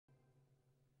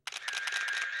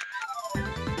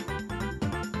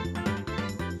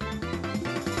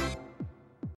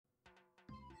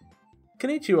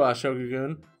Konnichiwa,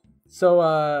 Shoga-Gun. So,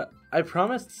 I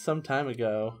promised some time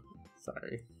ago...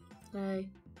 Sorry. Hi.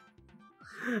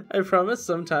 I promised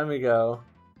some time ago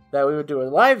that we would do a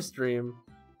live stream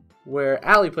where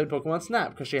Allie played Pokemon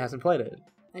Snap because she hasn't played it.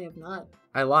 I have not.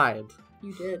 I lied.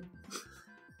 You did.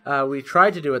 We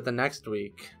tried to do it the next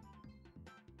week,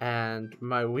 and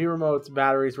my Wii Remote's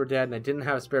batteries were dead, and I didn't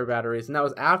have spare batteries, and that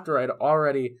was after I'd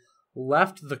already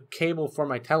left the cable for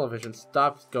my television.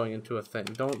 Stopped going into a thing.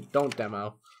 Don't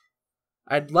demo.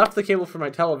 I'd left the cable for my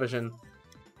television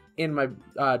in my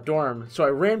dorm, so I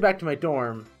ran back to my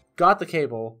dorm, got the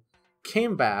cable,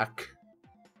 came back,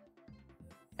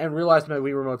 and realized my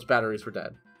Wii Remote's batteries were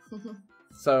dead.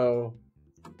 So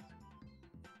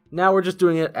now we're just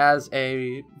doing it as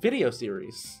a video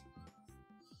series.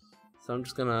 So I'm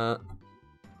just gonna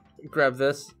grab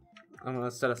this. I'm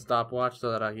gonna set a stopwatch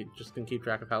so that I just can keep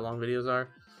track of how long videos are.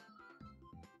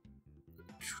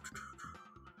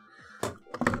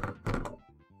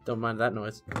 Don't mind that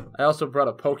noise. I also brought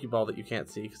a Pokeball that you can't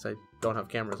see because I don't have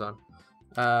cameras on.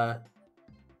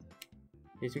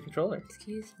 Here's your controller.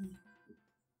 Excuse me.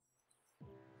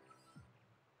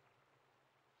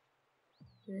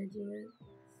 Did I do it?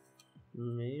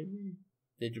 Maybe.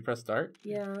 Did you press start?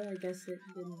 Yeah, I guess it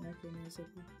didn't recognize it.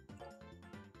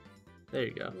 There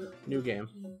you go. New game.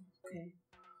 Okay.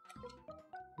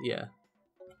 Yeah.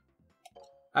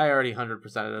 I already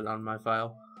 100%ed it on my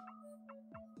file.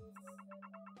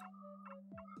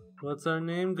 What's our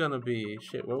name gonna be?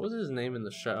 Shit, what was his name in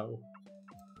the show?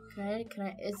 Can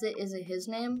I, is it his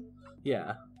name?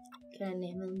 Yeah. Can I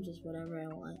name him just whatever I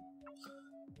want?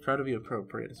 Try to be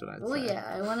appropriate is what I'd say. Oh yeah,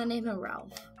 I want to name him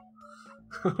Ralph.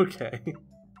 Okay.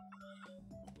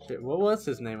 Shit, what was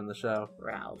his name in the show?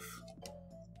 Ralph.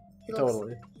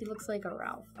 Totally. He looks like a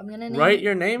Ralph. I'm gonna name Write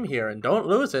your name here and don't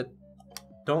lose it.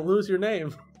 Don't lose your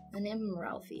name. I name him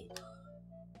Ralphie.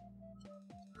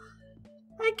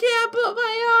 I can't put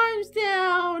my arms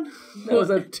down. That was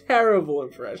a terrible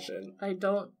impression. I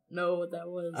don't know what that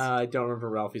was. I don't remember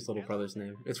Ralphie's little brother's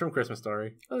name. It's from Christmas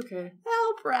Story. Okay.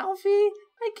 Help, Ralphie!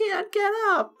 I can't get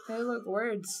up. Hey, look,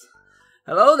 words.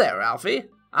 Hello there, Ralphie.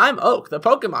 I'm Oak, the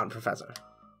Pokemon professor.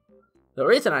 The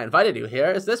reason I invited you here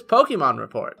is this Pokemon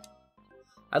report.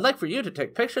 I'd like for you to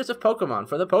take pictures of Pokemon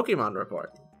for the Pokemon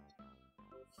report.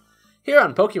 Here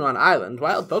on Pokemon Island,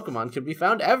 wild Pokemon can be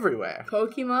found everywhere.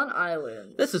 Pokemon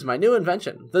Island. This is my new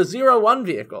invention, the 01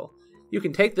 vehicle. You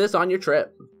can take this on your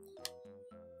trip.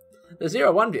 The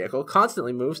 01 vehicle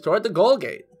constantly moves toward the goal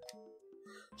gate.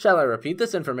 Shall I repeat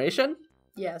this information?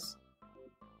 Yes.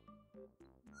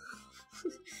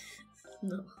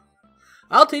 No.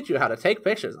 I'll teach you how to take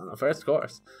pictures on the first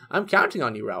course. I'm counting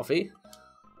on you, Ralphie.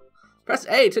 Press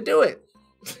A to do it.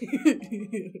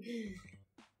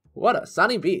 What a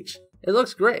sunny beach. It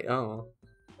looks great. Oh.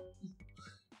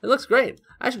 It looks great.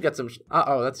 I should get some...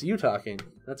 Uh-oh, that's you talking.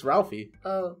 That's Ralphie.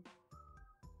 Oh.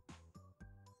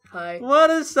 Hi. What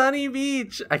a sunny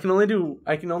beach. I can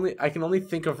only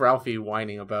think of Ralphie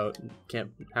whining about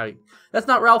That's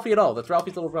not Ralphie at all. That's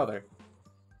Ralphie's little brother.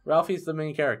 Ralphie's the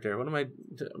main character. What am I...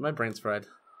 My brain's fried.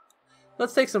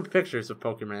 Let's take some pictures of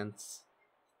Pokemons.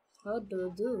 How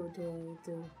do.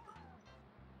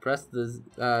 Press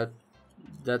the...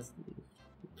 That's...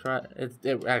 Try...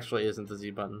 It actually isn't the Z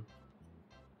button.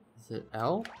 Is it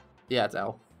L? Yeah, it's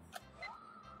L.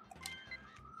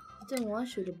 I didn't want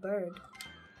to shoot a bird.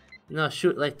 No,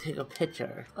 shoot, like, take a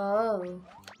picture. Oh.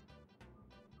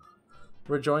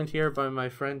 We're joined here by my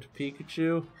friend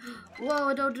Pikachu.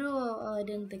 Whoa, don't do it. Oh, I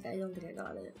don't think I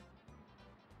got it.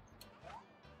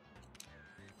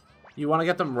 You want to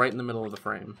get them right in the middle of the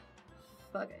frame.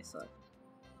 Fuck, I suck.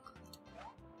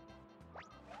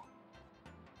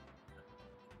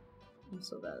 I'm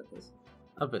so bad at this.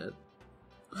 A bit.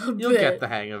 A You'll bit. get the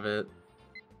hang of it.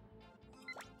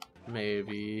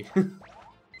 Maybe.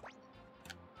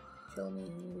 Kill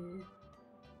me.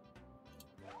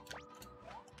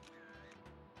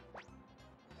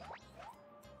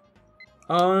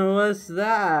 Oh, what's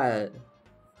that?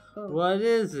 Oh. What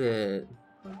is it?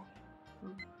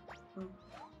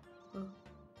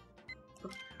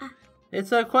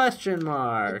 It's a question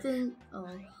mark. Oh,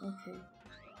 okay.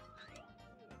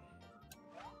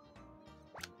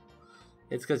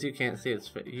 It's because you can't see its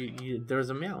face. There's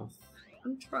a mouth.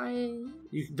 I'm trying.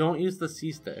 You don't use the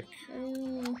C stick.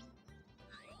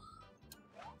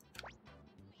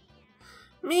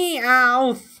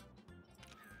 Meowth.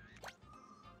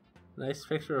 Nice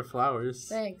picture of flowers.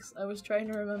 Thanks. I was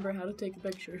trying to remember how to take a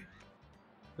picture.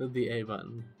 With the A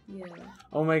button. Yeah.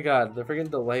 Oh my god, the freaking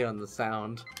delay on the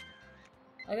sound.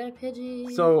 I got a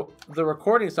Pidgey. So, the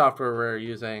recording software we're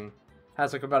using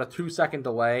has like about a 2-second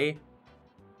delay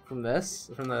from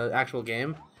the actual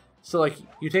game. So like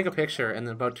you take a picture and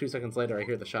then about 2 seconds later I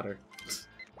hear the shutter.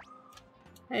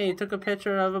 Hey, you took a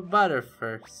picture of a butter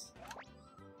first.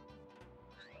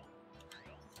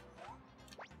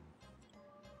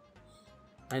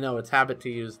 I know it's habit to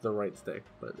use the right stick,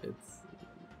 but it's...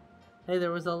 Hey,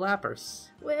 there was a Lapras.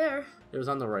 Where? It was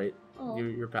on the right. Oh,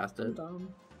 You're past it. I'm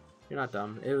dumb. You're not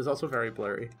dumb. It was also very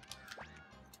blurry.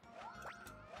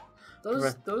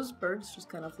 Those birds just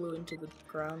kind of flew into the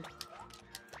ground.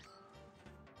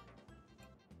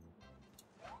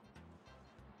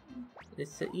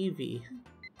 It's an Eevee.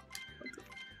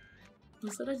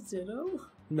 Was that a Ditto?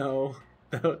 No.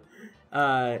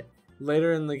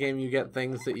 Later in the game, you get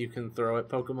things that you can throw at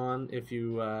Pokemon if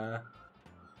you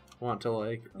want to,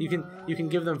 like... You can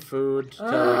give them food to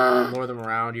like, lure them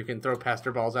around. You can throw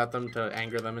pester balls at them to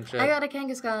anger them and shit. I got a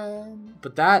Kangaskhan.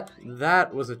 But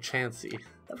that was a Chansey.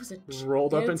 That was a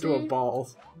rolled up into a ball.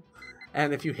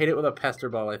 And if you hit it with a pester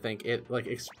ball, I think it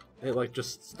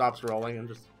just stops rolling and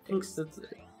just... It's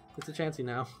a Chansey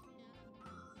now.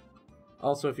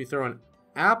 Also, if you throw an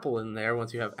apple in there,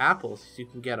 once you have apples, you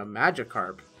can get a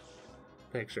Magikarp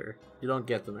picture. You don't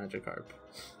get the Magikarp.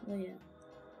 Oh, yeah.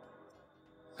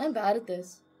 I'm bad at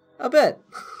this. A bit.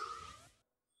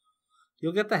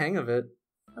 You'll get the hang of it.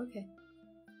 Okay.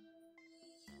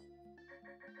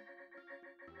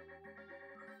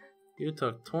 You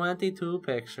took 22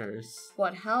 pictures.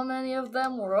 What, how many of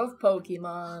them were of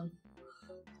Pokemon?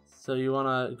 So you want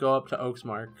to go up to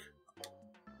Oaksmark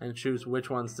and choose which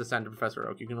ones to send to Professor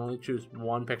Oak. You can only choose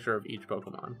one picture of each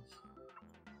Pokemon.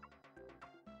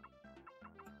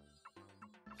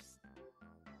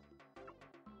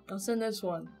 I'll send this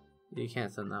one. You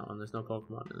can't send that one. There's no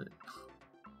Pokemon in it.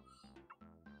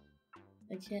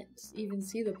 I can't even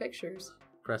see the pictures.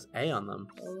 Press A on them.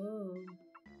 Oh.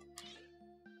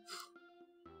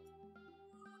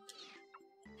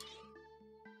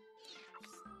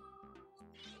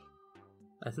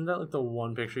 Isn't that like the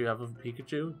one picture you have of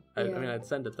Pikachu? Yeah. I mean, I'd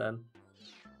send it then.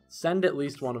 Send at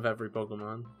least one of every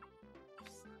Pokemon.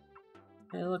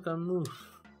 Hey, look, a Moof.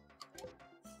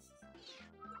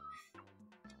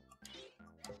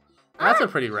 That's a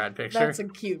pretty rad picture. That's a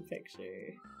cute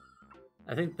picture.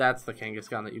 I think that's the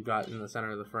Kangaskhan that you got in the center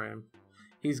of the frame.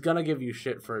 He's gonna give you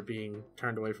shit for it being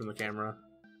turned away from the camera.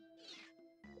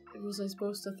 Was I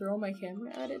supposed to throw my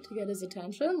camera at it to get his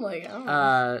attention? Like, I don't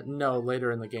know. No,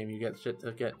 later in the game you get shit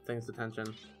to get things'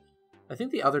 attention. I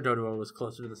think the other Doduo was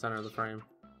closer to the center of the frame.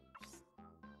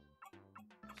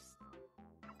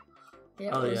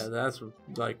 Yeah, oh yeah, that's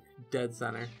like dead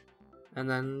center. And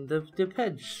then the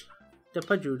Pidge. The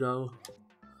Pajudo.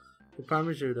 The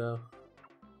Parmigiudo.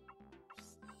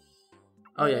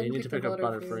 Oh yeah, you need to pick up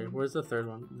Butterfree. Where's the third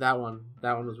one? That one.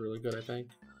 That one was really good, I think.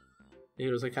 It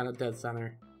was like kind of dead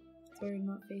center. They're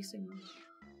not facing them.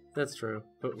 That's true.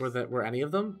 But were any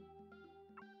of them?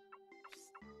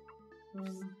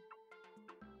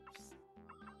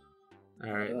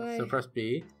 Alright, so press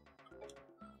B.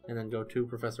 And then go to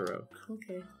Professor Oak.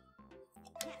 Okay.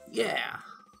 Yeah!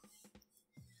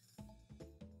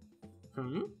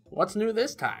 What's new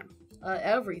this time?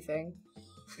 Everything.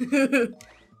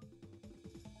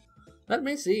 Let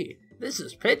me see. This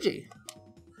is Pidgey.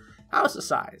 How's the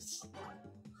size?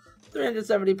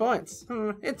 370 points.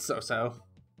 It's so-so.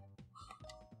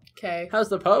 Okay. How's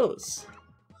the pose?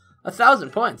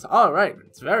 1,000 points. Alright,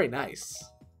 it's very nice.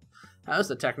 How's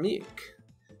the technique?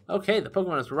 Okay, the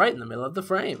Pokemon is right in the middle of the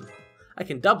frame. I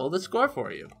can double the score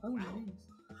for you. Oh, nice.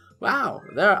 Wow,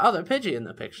 there are other Pidgey in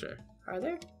the picture. Are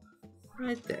there?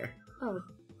 Right there. Oh.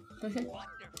 Wonderful.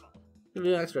 Give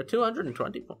you an extra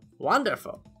 220 points.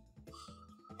 Wonderful.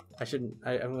 I'm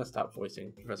gonna stop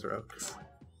voicing Professor Oak.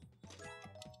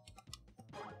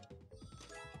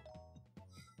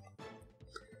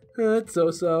 It's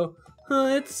so-so.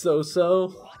 It's so-so.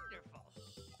 Wonderful.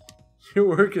 Your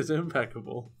work is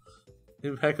impeccable.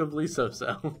 Impeccably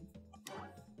so-so.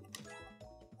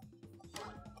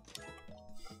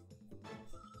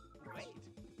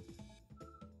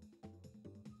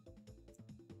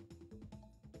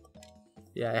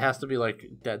 Yeah, it has to be like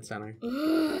dead center.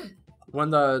 When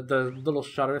the little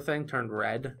shutter thing turned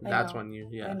red, that's when you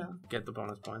get the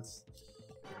bonus points.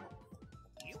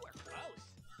 You were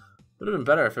close. Would have been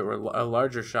better if it were a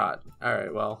larger shot. All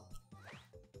right, well.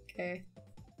 Okay.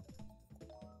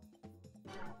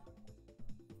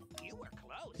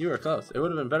 You were close. It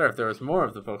would have been better if there was more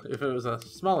of the Pokemon. If it was a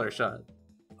smaller shot.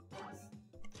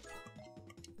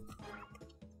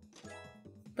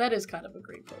 That is kind of a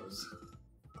great pose.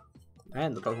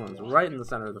 And the Pokemon's right in the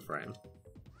center of the frame.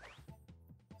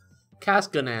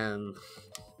 Cascanan.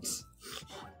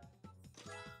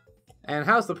 And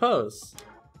how's the pose?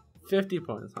 50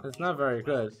 points. It's not very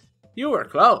good. You were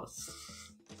close.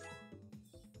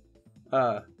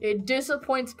 It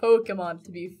disappoints Pokemon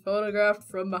to be photographed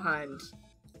from behind.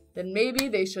 Then maybe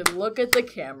they should look at the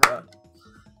camera.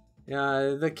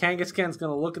 Yeah, the Kangaskhan's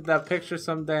gonna look at that picture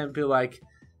someday and be like,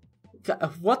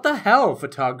 what the hell,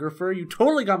 photographer? You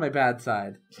totally got my bad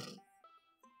side.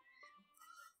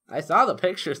 I saw the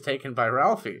pictures taken by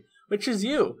Ralphie, which is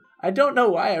you. I don't know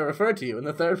why I refer to you in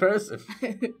the third person.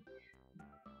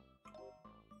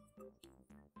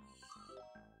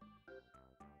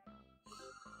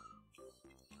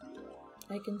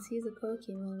 I can see the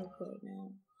Pokemon report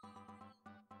now.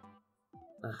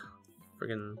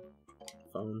 Friggin'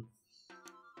 phone.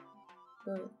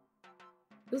 But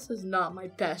this is not my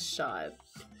best shot.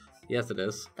 Yes, it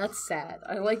is. That's sad.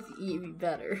 I like the Eevee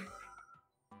better.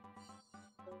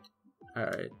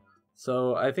 Alright.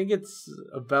 So, I think it's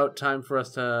about time for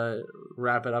us to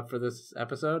wrap it up for this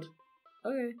episode.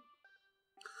 Okay.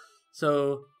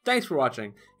 So, thanks for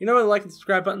watching. You know where the like and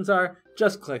subscribe buttons are?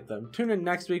 Just click them. Tune in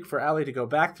next week for Allie to go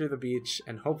back through the beach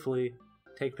and hopefully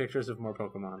take pictures of more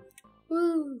Pokemon.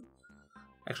 Woo!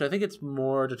 Actually, I think it's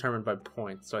more determined by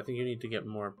points, so I think you need to get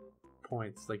more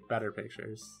points, like better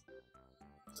pictures.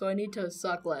 So I need to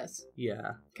suck less.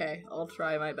 Yeah. Okay, I'll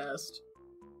try my best.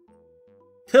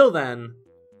 Till then,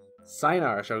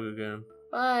 sayonara, Shoga-Gun.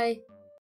 Bye!